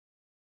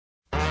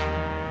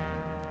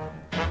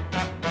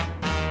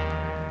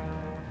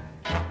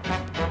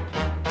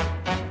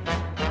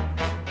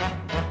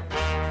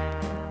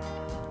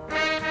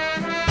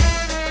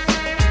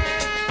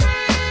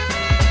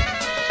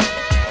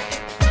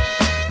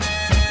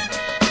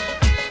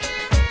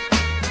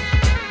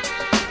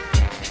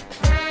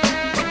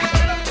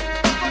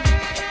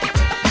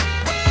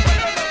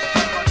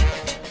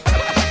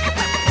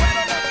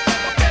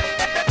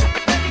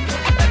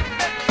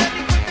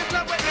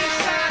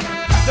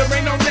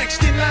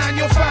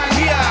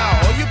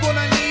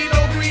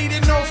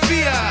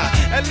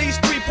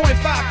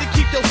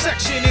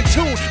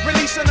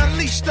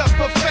unleash the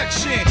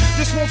perfection.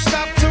 This won't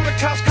stop till the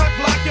cops cock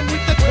block and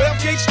with the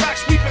 12-gauge stock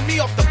sweeping me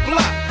off the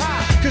block.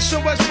 Cause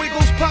show as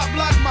wiggles pop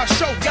block my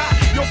show got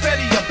your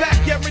fatty your back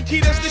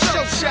guaranteed as the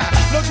show shot.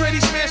 No Dreddy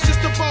smash, just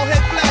a ball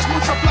head flash,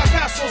 mucho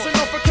placazos and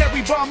no for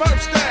carry bomb herb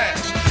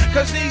stash.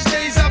 Cause these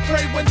days I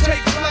pray when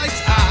take flights.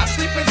 I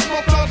sleep and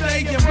smoke all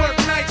day and work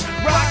nights.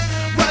 Rock,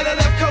 right or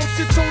left coast,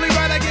 it's only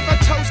right I give a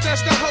toast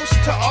as the host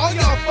to all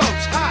y'all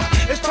folks. Hi,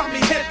 it's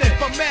probably headed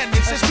for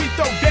madness as we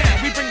throw down.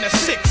 We bring the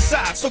sick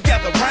side, so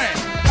gather round.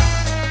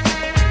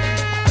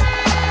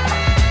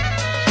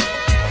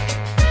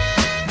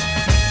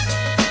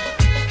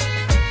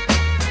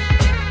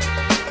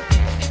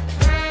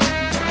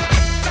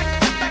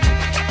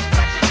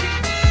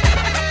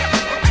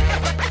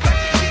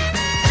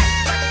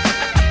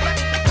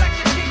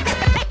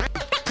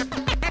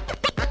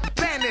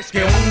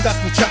 ¿Qué ondas,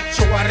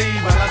 muchacho?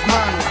 Arriba las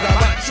manos,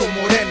 gabacho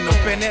moreno,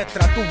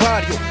 penetra tu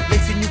barrio. Le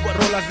enseño a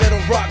rolas de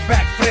rock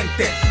back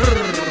frente.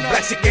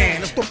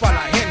 Blaxican, esto pa'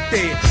 la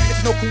gente.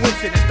 It's no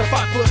coincidence, the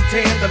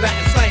 5'10", the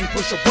Latin slang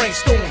push a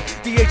brainstorm.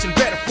 DH in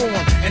better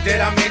form, and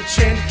did I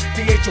mention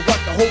DH will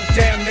rock the whole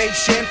damn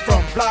nation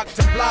from block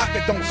to block.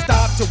 It don't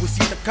stop till we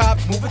see the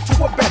cops moving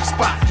to a better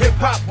spot. Hip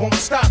hop won't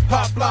stop,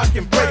 pop, lock,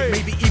 and break.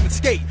 Maybe even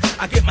skate.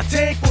 I get my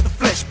tank or the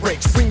flesh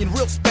breaks. Bringing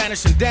real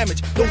Spanish and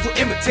damage. Those who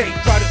imitate,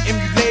 try to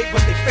emulate,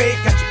 but they fake.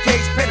 Catch your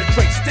case,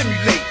 penetrate,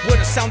 stimulate. With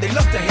a sound they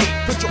love to hate.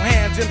 Put your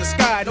hands in the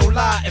sky, no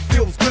lie, it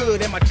feels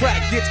good. And my track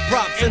gets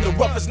props in the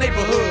roughest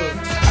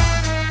neighborhoods.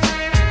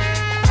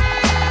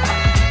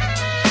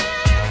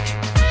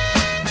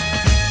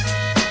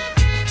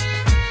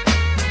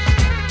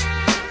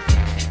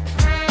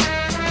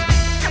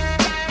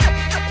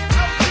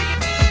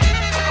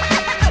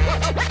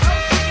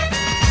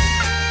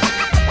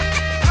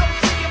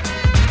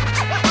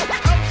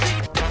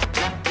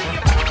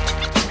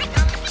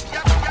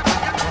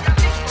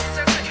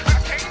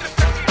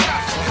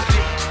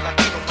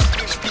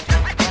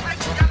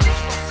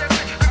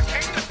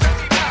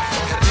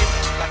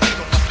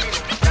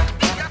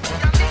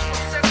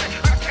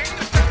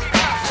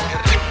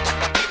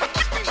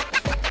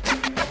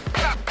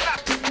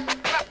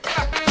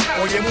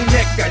 Oye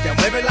muñeca, ya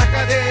mueve la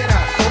cadera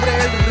sobre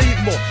el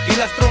ritmo y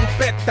las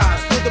trompetas.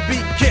 Feel the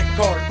beat kick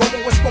hard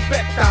como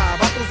escopeta.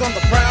 Vatos on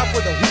the prowl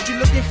for the hoochie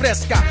looking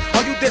fresca.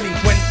 All you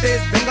delincuentes,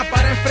 venga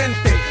para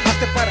enfrente.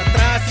 Hazte para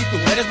atrás si tú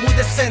eres muy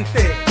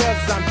decente.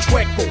 Cause I'm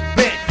chueco,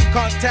 bent,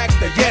 contact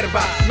the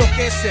hierba. Lo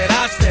que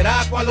será,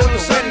 será cuando lo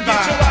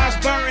vuelva. Get your eyes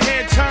burn,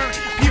 head turn,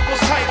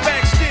 pupils tight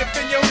back stiff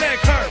and your neck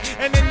hurt.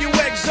 And then you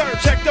exert,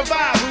 check the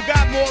vibe. Who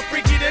got more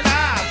freaky than I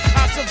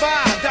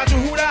survived, dodge a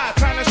hoorah,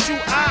 trying to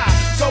shoot I.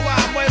 So I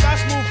mueva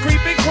smooth,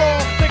 creep and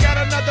crawl. They got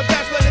another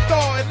batch, let it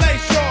thaw, it lay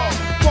shaw.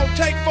 Won't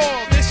take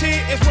fall, this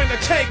here is when the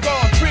take off.